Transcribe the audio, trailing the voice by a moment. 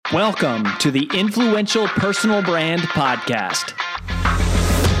Welcome to the Influential Personal Brand Podcast.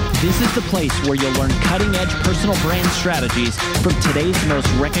 This is the place where you'll learn cutting-edge personal brand strategies from today's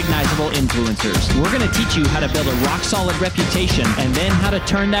most recognizable influencers. We're going to teach you how to build a rock-solid reputation and then how to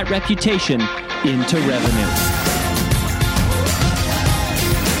turn that reputation into revenue.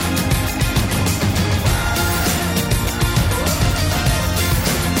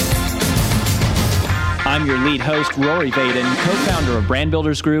 I'm your lead host, Rory Vaden, co-founder of Brand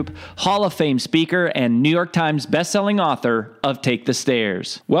Builders Group, Hall of Fame speaker, and New York Times bestselling author of Take the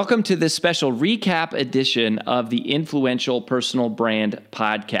Stairs. Welcome to this special recap edition of the Influential Personal Brand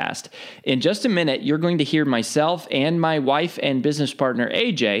Podcast. In just a minute, you're going to hear myself and my wife and business partner,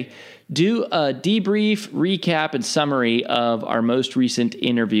 AJ, do a debrief, recap, and summary of our most recent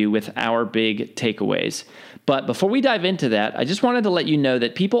interview with our big takeaways. But before we dive into that, I just wanted to let you know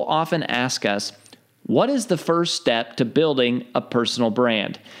that people often ask us, what is the first step to building a personal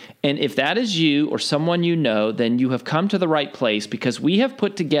brand? And if that is you or someone you know, then you have come to the right place because we have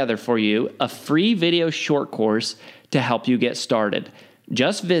put together for you a free video short course to help you get started.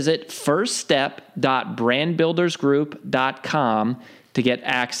 Just visit firststep.brandbuildersgroup.com to get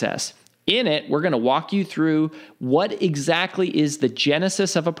access. In it, we're going to walk you through what exactly is the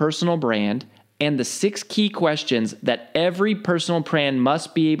genesis of a personal brand and the 6 key questions that every personal brand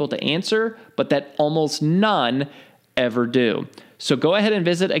must be able to answer, but that almost none ever do. So go ahead and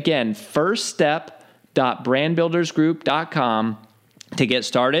visit, again, firststep.brandbuildersgroup.com to get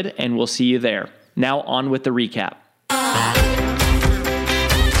started, and we'll see you there. Now on with the recap.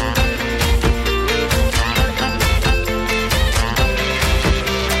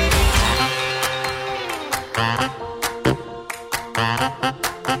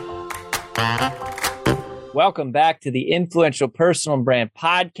 Welcome back to the Influential Personal Brand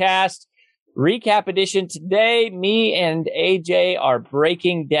Podcast. Recap edition today. Me and AJ are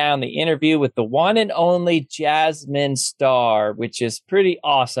breaking down the interview with the one and only Jasmine Star, which is pretty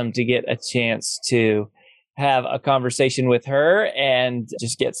awesome to get a chance to have a conversation with her and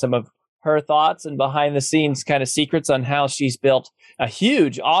just get some of her thoughts and behind the scenes kind of secrets on how she's built a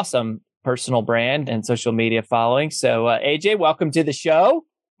huge, awesome personal brand and social media following. So AJ, welcome to the show.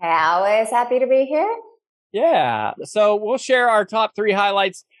 Always happy to be here. Yeah. So we'll share our top 3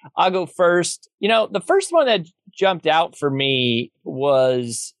 highlights. I'll go first. You know, the first one that jumped out for me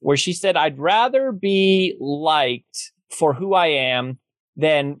was where she said, I'd rather be liked for who I am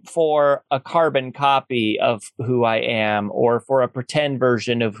than for a carbon copy of who I am or for a pretend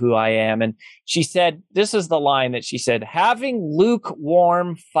version of who I am. And she said, this is the line that she said, having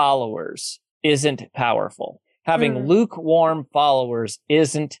lukewarm followers isn't powerful. Having lukewarm followers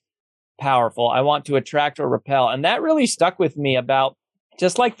isn't powerful. I want to attract or repel. And that really stuck with me about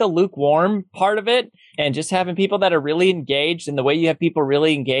just like the lukewarm part of it and just having people that are really engaged. And the way you have people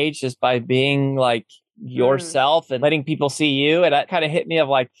really engaged is by being like yourself and letting people see you. And that kind of hit me of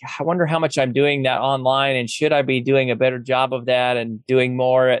like, I wonder how much I'm doing that online and should I be doing a better job of that and doing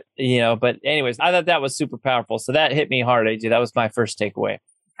more, but anyways, I thought that was super powerful. So that hit me hard, AJ. That was my first takeaway.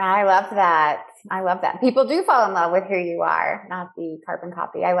 I love that. People do fall in love with who you are, not the carbon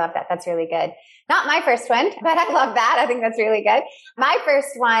copy. I love that. That's really good. Not my first one, but I love that. I think that's really good. My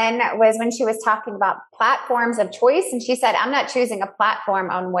first one was when she was talking about platforms of choice. And she said, I'm not choosing a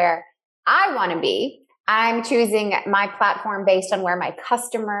platform on where I want to be. I'm choosing my platform based on where my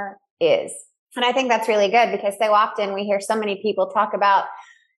customer is. And I think that's really good because so often we hear so many people talk about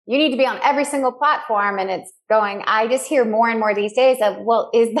you need to be on every single platform. And it's going, I just hear more and more these days of,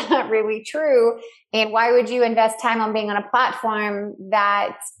 well, is that really true? And why would you invest time on being on a platform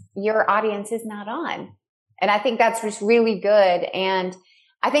that your audience is not on? And I think that's just really good. And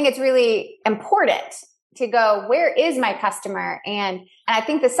I think it's really important to go, where is my customer? And I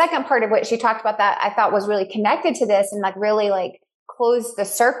think the second part of what she talked about that I thought was really connected to this and really closed the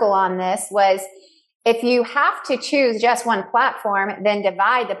circle on this was, if you have to choose just one platform, then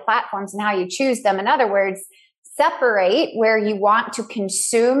divide the platforms and how you choose them. In other words, separate where you want to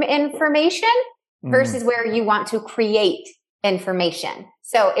consume information versus where you want to create information.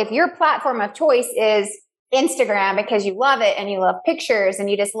 So if your platform of choice is Instagram because you love it and you love pictures and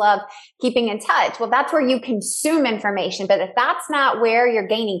you just love keeping in touch, well, that's where you consume information. But if that's not where you're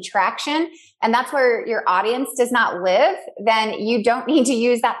gaining traction and that's where your audience does not live, then you don't need to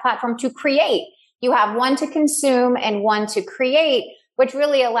use that platform to create. You have one to consume and one to create, which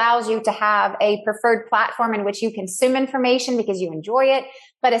really allows you to have a preferred platform in which you consume information because you enjoy it,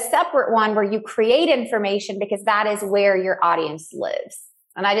 but a separate one where you create information because that is where your audience lives.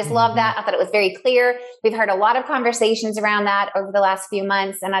 And I just love that. I thought it was very clear. We've heard a lot of conversations around that over the last few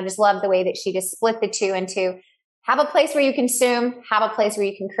months. And I just love the way that she just split the two into have a place where you consume, have a place where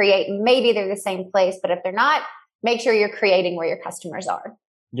you can create. Maybe they're the same place, but if they're not, make sure you're creating where your customers are.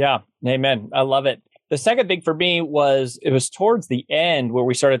 Yeah. Amen. I love it. The second thing for me was, it was towards the end where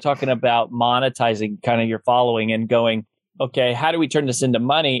we started talking about monetizing kind of your following and going, okay, how do we turn this into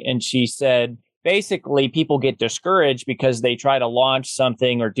money? And she said, basically, people get discouraged because they try to launch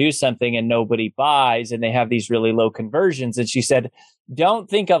something or do something and nobody buys, and they have these really low conversions. And she said, don't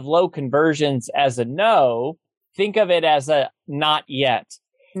think of low conversions as a no, think of it as a not yet.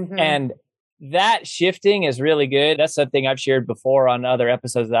 Mm-hmm. And that shifting is really good. That's something I've shared before on other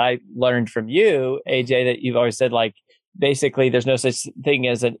episodes that I learned from you, AJ, that you've always said, like, basically, there's no such thing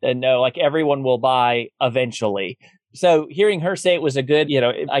as a no, like everyone will buy eventually. So hearing her say it was a good,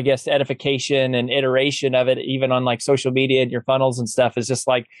 I guess, edification and iteration of it, even on like social media and your funnels and stuff, is just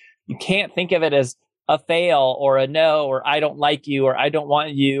like, you can't think of it as a fail or a no, or I don't like you, or I don't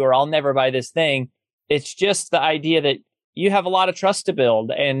want you, or I'll never buy this thing. It's just the idea that you have a lot of trust to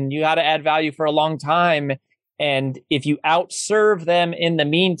build and you got to add value for a long time. And if you outserve them in the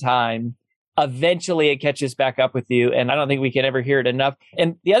meantime, eventually it catches back up with you. And I don't think we can ever hear it enough.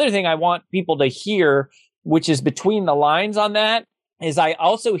 And the other thing I want people to hear, which is between the lines on that, is I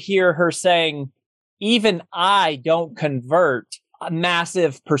also hear her saying, even I don't convert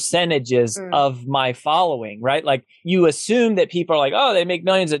massive percentages of my following, right? Like, you assume that people are like, oh, they make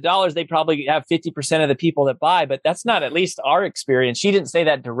millions of dollars, they probably have 50% of the people that buy, but that's not at least our experience. She didn't say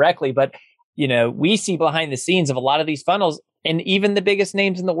that directly, but we see behind the scenes of a lot of these funnels, and even the biggest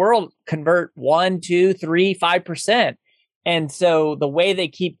names in the world convert 1, 2, 3, 5%. And so the way they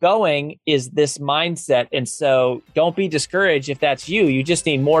keep going is this mindset. And so don't be discouraged if that's you. You just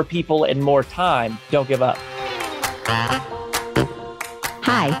need more people and more time. Don't give up.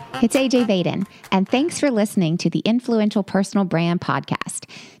 Hi, it's AJ Vaden, and thanks for listening to the Influential Personal Brand Podcast.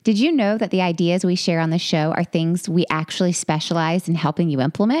 Did you know that the ideas we share on the show are things we actually specialize in helping you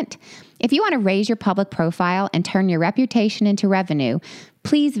implement? If you want to raise your public profile and turn your reputation into revenue,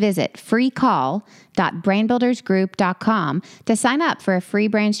 please visit freecall.brandbuildersgroup.com to sign up for a free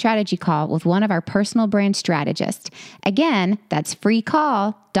brand strategy call with one of our personal brand strategists. Again, that's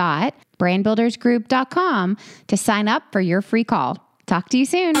freecall.brandbuildersgroup.com to sign up for your free call. Talk to you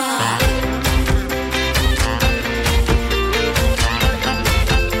soon. My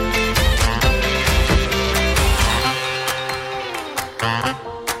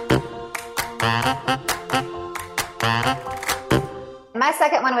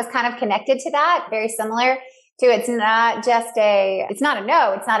second one was kind of connected to that, very similar to it's not a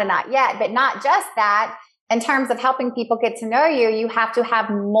no, it's not a not yet, but not just that. In terms of helping people get to know you, you have to have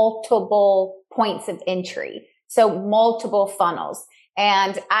multiple points of entry. So multiple funnels.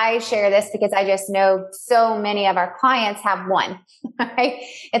 And I share this because I just know so many of our clients have one, right?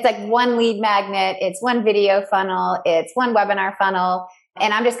 It's like one lead magnet. It's one video funnel. It's one webinar funnel.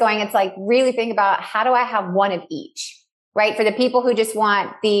 And I'm just going, it's like, really think about, how do I have one of each, right? For the people who just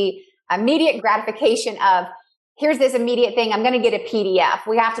want the immediate gratification of, here's this immediate thing, I'm going to get a PDF.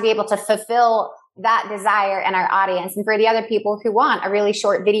 We have to be able to fulfill that desire in our audience. And for the other people who want a really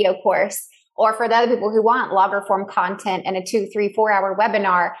short video course, or for the other people who want longer form content and a 2, 3, 4 hour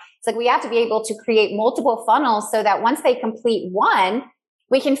webinar, it's like we have to be able to create multiple funnels so that once they complete one,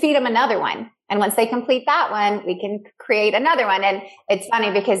 we can feed them another one. And once they complete that one, we can create another one. And it's funny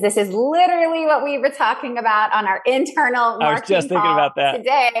because this is literally what we were talking about on our internal marketing I was just thinking about that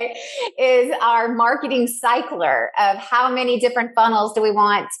today, is our marketing cycler of how many different funnels do we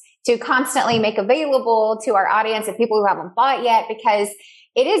want to constantly make available to our audience of people who haven't bought yet, because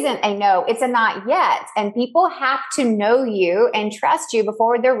it isn't a no, it's a not yet. And people have to know you and trust you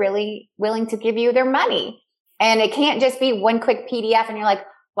before they're really willing to give you their money. And it can't just be one quick PDF and you're like,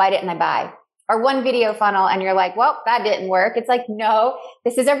 why didn't I buy? Or one video funnel and you're like, well, that didn't work. It's like, no,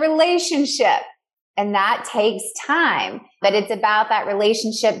 this is a relationship. And that takes time. But it's about that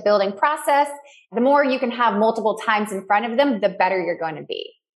relationship building process. The more you can have multiple times in front of them, the better you're going to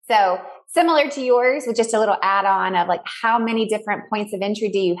be. So similar to yours, with just a little add-on of like, how many different points of entry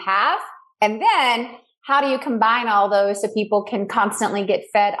do you have? And then how do you combine all those so people can constantly get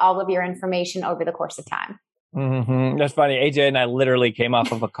fed all of your information over the course of time? Mm-hmm. That's funny. AJ and I literally came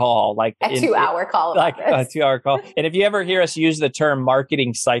off of a call, like a 2-hour call. Like a 2-hour call. And if you ever hear us use the term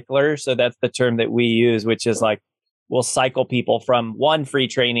marketing cycler, so that's the term that we use, which is like, we'll cycle people from one free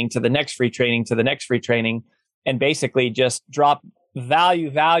training to the next free training to the next free training, and basically just drop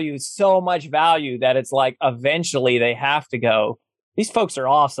value, so much value that it's like eventually they have to go, these folks are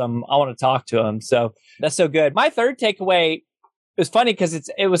awesome, I want to talk to them. So that's so good. My third takeaway is funny because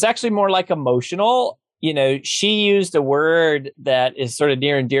it was actually more like emotional. She used a word that is sort of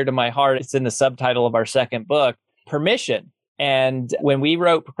near and dear to my heart. It's in the subtitle of our second book. permission. And when we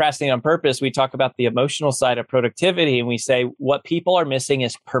wrote Procrastinate on Purpose, we talk about the emotional side of productivity. And we say what people are missing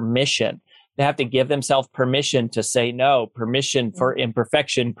is permission. They have to give themselves permission to say no, permission for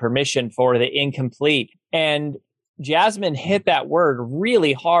imperfection, permission for the incomplete. And Jasmine hit that word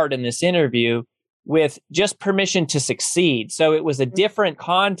really hard in this interview with just permission to succeed. So it was a different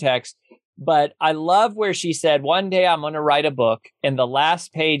context, but I love where she said, one day I'm going to write a book and the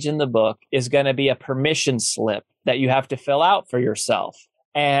last page in the book is going to be a permission slip that you have to fill out for yourself.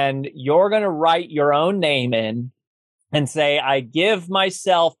 And you're going to write your own name in and say, I give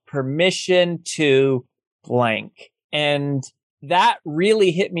myself permission to blank. And that really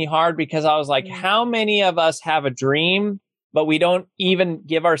hit me hard because I was like, how many of us have a dream, but we don't even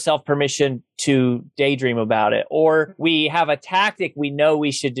give ourselves permission to daydream about it? Or we have a tactic we know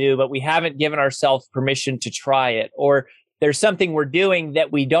we should do, but we haven't given ourselves permission to try it. Or there's something we're doing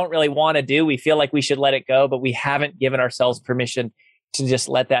that we don't really want to do. We feel like we should let it go, but we haven't given ourselves permission to just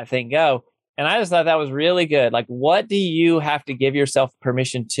let that thing go. And I just thought that was really good. Like, what do you have to give yourself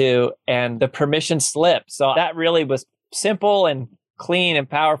permission to? And the permission slip. So that really was simple and clean and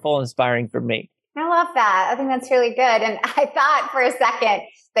powerful and inspiring for me. I love that. I think that's really good. And I thought for a second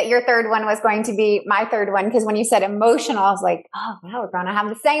that your third one was going to be my third one, because when you said emotional, I was like, oh, wow, we're going to have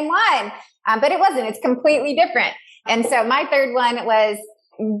the same one. But it wasn't. It's completely different. And so my third one was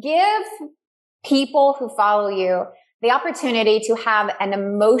give people who follow you the opportunity to have an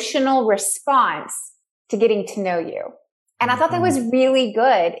emotional response to getting to know you. And I thought that was really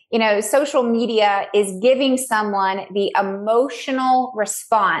good. You know, social media is giving someone the emotional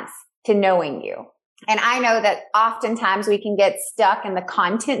response to knowing you. And I know that oftentimes we can get stuck in the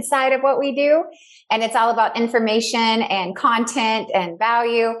content side of what we do. And it's all about information and content and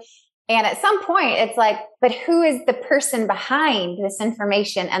value. And at some point it's like, but who is the person behind this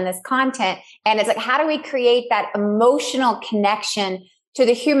information and this content? And it's like, how do we create that emotional connection to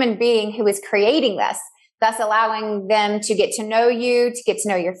the human being who is creating this, thus allowing them to get to know you, to get to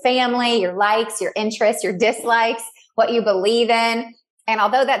know your family, your likes, your interests, your dislikes, what you believe in. And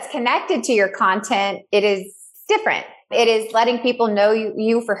although that's connected to your content, it is different. It is letting people know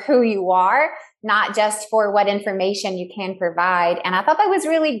you for who you are, not just for what information you can provide. And I thought that was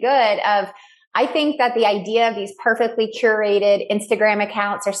really good. I think that the idea of these perfectly curated Instagram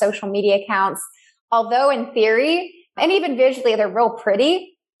accounts or social media accounts, although in theory and even visually they're real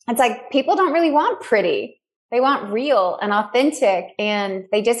pretty, it's like people don't really want pretty. They want real and authentic. And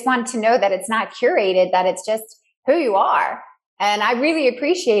they just want to know that it's not curated, that it's just who you are. And I really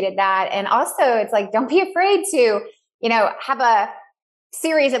appreciated that. And also it's like, don't be afraid to, have a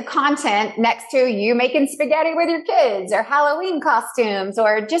series of content next to you making spaghetti with your kids or Halloween costumes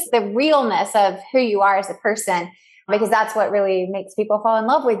or just the realness of who you are as a person, because that's what really makes people fall in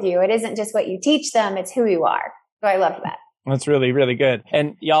love with you. It isn't just what you teach them, it's who you are. So I love that. That's really, really good.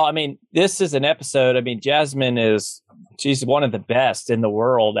 And y'all, this is an episode. Jasmine she's one of the best in the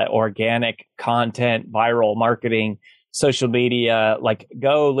world at organic content, viral marketing, social media. Like,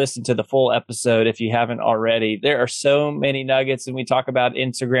 go listen to the full episode if you haven't already. There are so many nuggets, and we talk about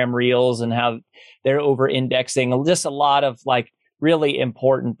Instagram Reels and how they're over indexing, just a lot of really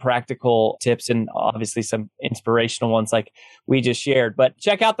important practical tips and obviously some inspirational ones like we just shared. But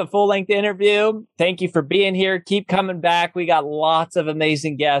check out the full length interview. Thank you for being here. Keep coming back. We got lots of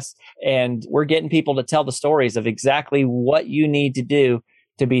amazing guests, and we're getting people to tell the stories of exactly what you need to do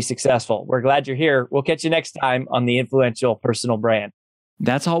to be successful. We're glad you're here. We'll catch you next time on the Influential Personal Brand.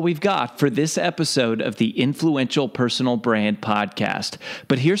 That's all we've got for this episode of the Influential Personal Brand Podcast.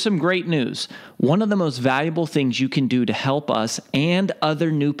 But here's some great news. One of the most valuable things you can do to help us and other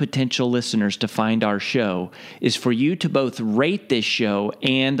new potential listeners to find our show is for you to both rate this show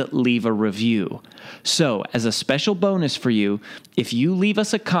and leave a review. So, as a special bonus for you, if you leave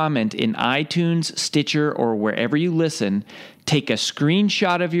us a comment in iTunes, Stitcher, or wherever you listen, take a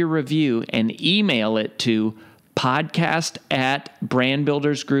screenshot of your review and email it to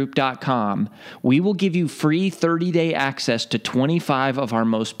podcast@brandbuildersgroup.com. We will give you free 30-day access to 25 of our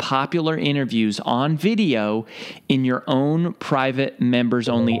most popular interviews on video in your own private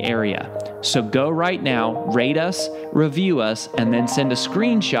members-only area. So go right now, rate us, review us, and then send a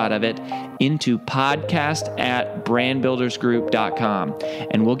screenshot of it into podcast@brandbuildersgroup.com.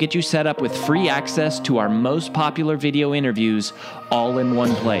 And we'll get you set up with free access to our most popular video interviews all in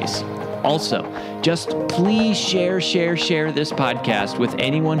one place. Also, just please share this podcast with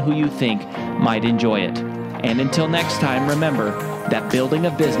anyone who you think might enjoy it. And until next time, remember that building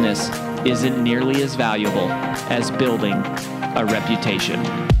a business isn't nearly as valuable as building a reputation.